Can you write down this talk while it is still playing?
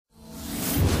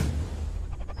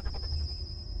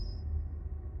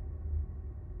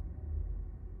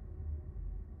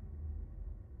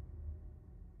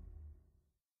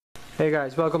Hey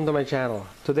guys, welcome to my channel.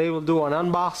 Today we'll do an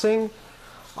unboxing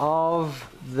of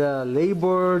the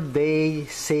Labor Day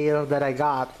sale that I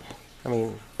got,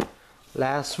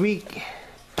 last week.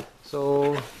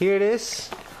 So here it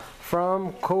is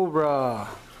from Cobra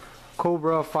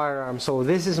Firearms. So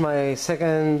this is my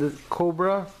second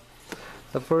Cobra.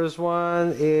 The first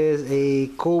one is a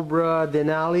Cobra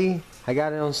Denali. I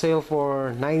got it on sale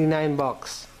for 99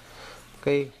 bucks.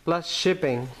 Okay, plus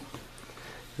shipping.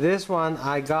 This one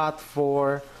I got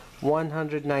for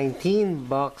 119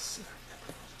 bucks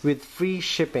with free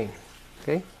shipping.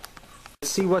 Okay,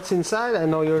 let's see what's inside. I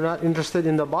know you're not interested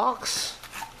in the box.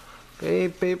 Okay,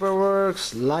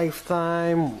 paperwork's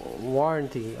lifetime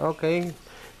warranty. Okay,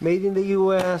 made in the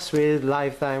US with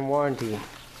lifetime warranty.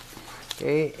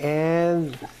 Okay,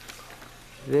 and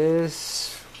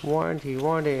this warranty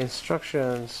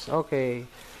instructions. Okay,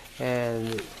 and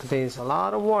it contains a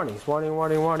lot of warnings.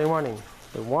 Warning.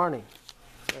 The warning.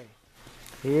 Okay.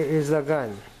 Here is the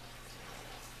gun.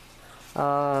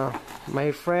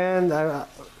 My friend's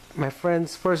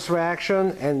first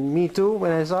reaction, and me too,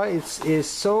 when I saw it, is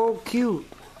so cute.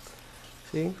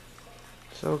 See,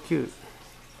 so cute.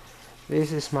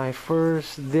 This is my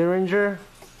first Derringer.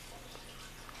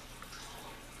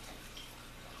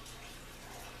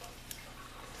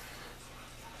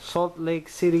 Salt Lake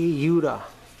City, Utah.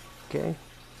 Okay.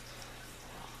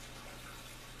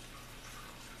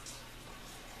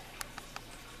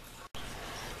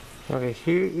 Okay,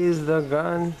 here is the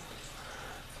gun,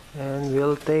 and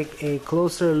we'll take a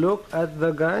closer look at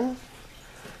the gun.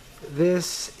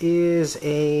 This is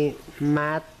a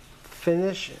matte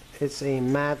finish. It's a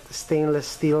matte stainless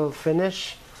steel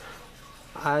finish.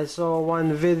 I saw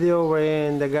one video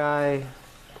wherein the guy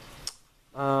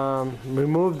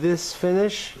removed this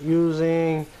finish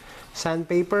using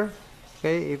sandpaper.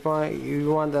 Okay, if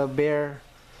you want a bare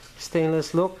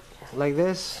stainless look like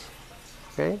this.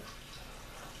 Okay.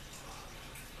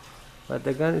 But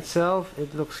the gun itself,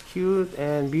 it looks cute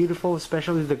and beautiful,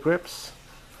 especially the grips,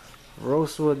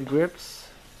 rosewood grips.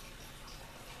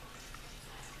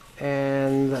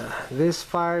 And this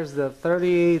fires the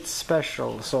 38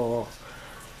 special, so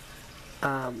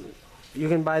you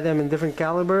can buy them in different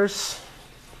calibers.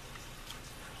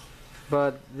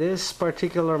 But this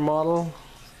particular model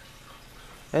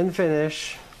and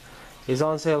finish is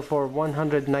on sale for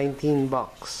 119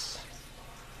 bucks.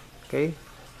 Okay,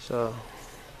 so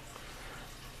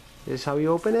this is how you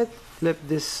open it. Flip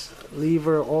this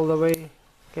lever all the way.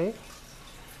 Okay,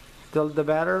 tilt the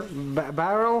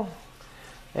barrel,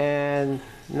 and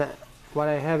what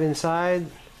I have inside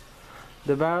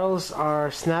the barrels are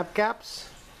snap caps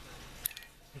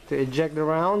to eject the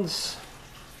rounds.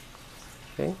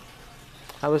 Okay,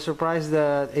 I was surprised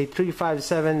that a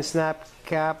 357 snap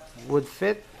cap would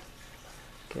fit.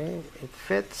 Okay, it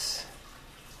fits.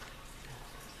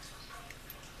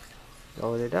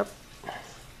 Load it up.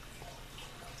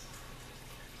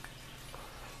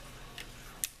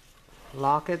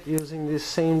 Lock it using this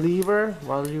same lever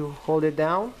while you hold it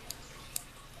down.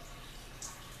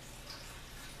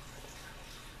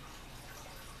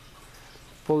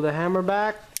 Pull the hammer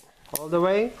back all the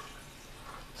way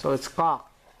so it's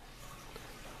cocked.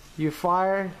 You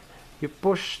fire, you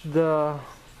push the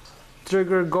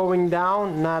trigger going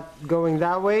down, not going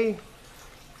that way.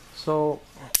 So,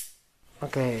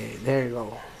 okay, there you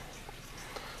go.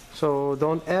 So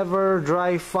don't ever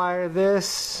dry fire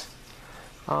this.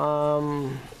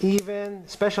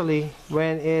 Especially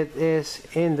when it is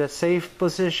in the safe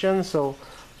position, so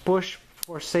push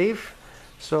for safe.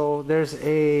 So there's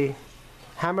a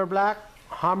hammer block.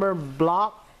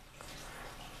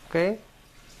 Okay,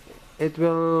 it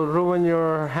will ruin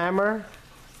your hammer.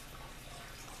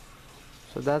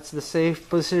 So that's the safe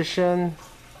position.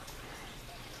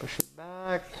 Push it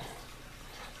back,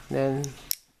 then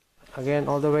again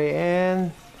all the way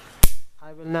in.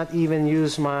 I will not even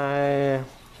use my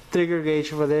trigger gauge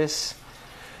for this.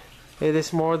 It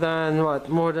is more than I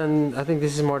think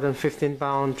this is more than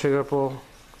 15-pound trigger pull.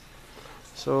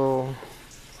 So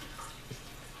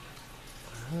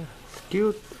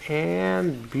cute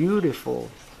and beautiful.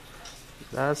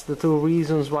 That's the two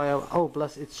reasons why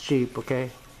plus it's cheap. Okay,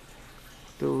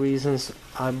 two reasons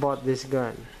I bought this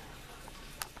gun.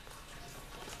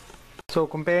 So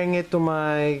comparing it to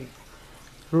my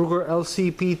Ruger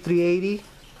LCP 380,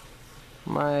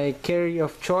 my carry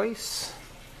of choice.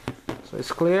 So it's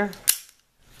clear.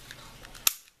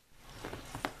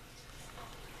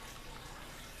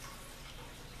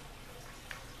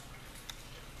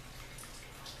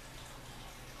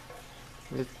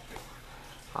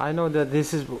 I know that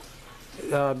this is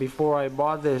before I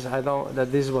bought this, I know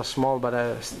that this was small, but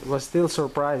I was still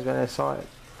surprised when I saw it.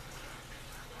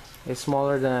 It's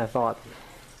smaller than I thought.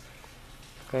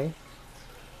 Okay,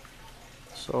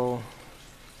 so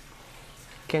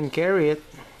can carry it.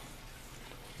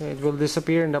 It will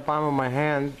disappear in the palm of my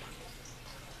hand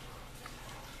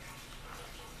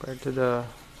compared to the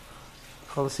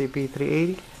LCP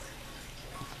 380.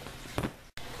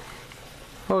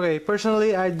 Okay,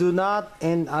 personally I do not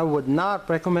and I would not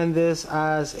recommend this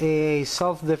as a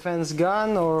self-defense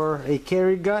gun or a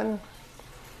carry gun.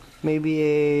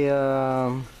 Maybe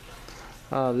a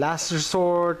last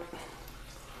resort,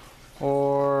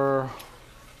 or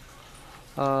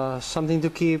something to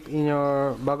keep in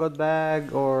your bug-out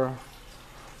bag, or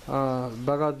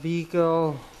bug-out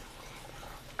vehicle,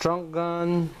 trunk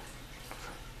gun.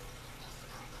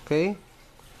 Okay,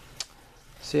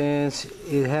 since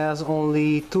it has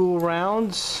only 2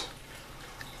 rounds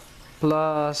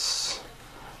plus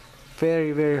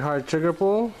very hard trigger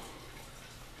pull.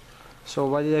 So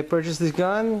why did I purchase this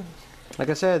gun? Like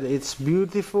I said, it's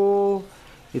beautiful,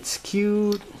 it's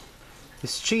cute,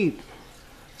 it's cheap.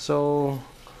 So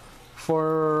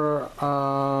for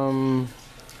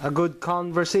a good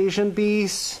conversation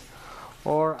piece,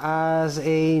 or as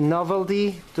a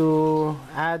novelty to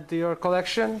add to your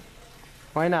collection,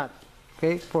 why not?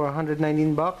 Okay, for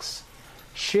 119 bucks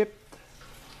shipped.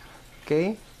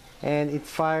 Okay, and it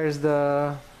fires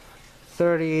the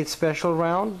 38 special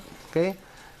round. Okay,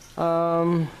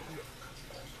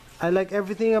 I like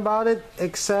everything about it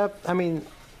except, I mean,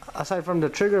 aside from the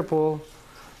trigger pull,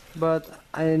 but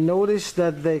I noticed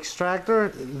that the extractor,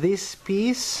 this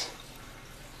piece,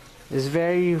 is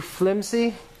very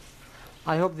flimsy.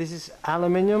 I hope this is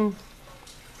aluminum,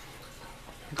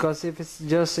 because if it's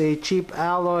just a cheap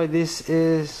alloy, this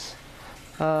is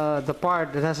the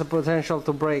part that has a potential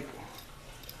to break.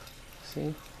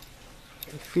 See,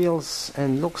 it feels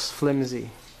and looks flimsy,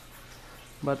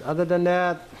 but other than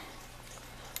that,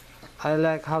 I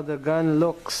like how the gun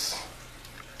looks.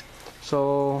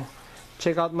 So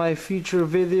check out my future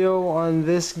video on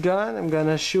this gun. I'm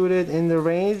gonna shoot it in the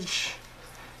range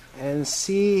and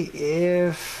see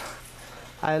if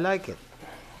I like it.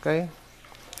 Okay,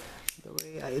 the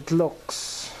way it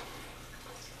looks.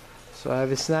 So I have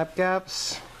the snap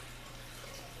caps.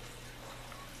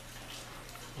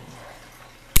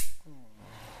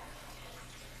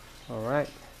 All right.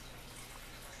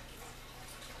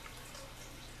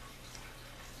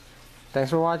 Thanks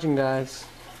for watching, guys.